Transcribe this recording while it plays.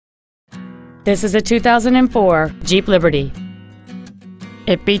This is a 2004 Jeep Liberty.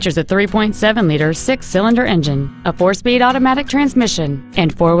 It features a 3.7-liter 6-cylinder engine, a 4-speed automatic transmission,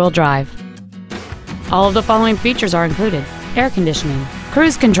 and 4-wheel drive. All of the following features are included: air conditioning,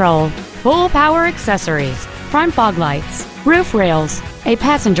 cruise control, full power accessories, front fog lights, roof rails, a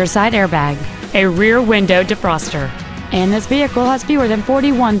passenger side airbag, a rear window defroster, and this vehicle has fewer than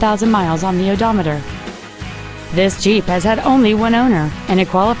 41,000 miles on the odometer. This Jeep has had only one owner, and it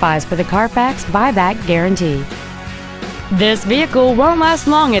qualifies for the Carfax buyback guarantee. This vehicle won't last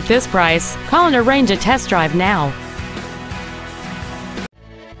long at this price. Call and arrange a test drive now.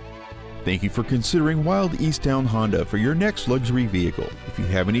 Thank you for considering Wilde East Towne Honda for your next luxury vehicle. If you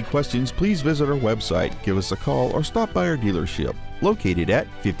have any questions, please visit our website, give us a call, or stop by our dealership, located at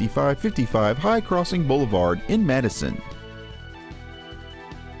 5555 High Crossing Boulevard in Madison.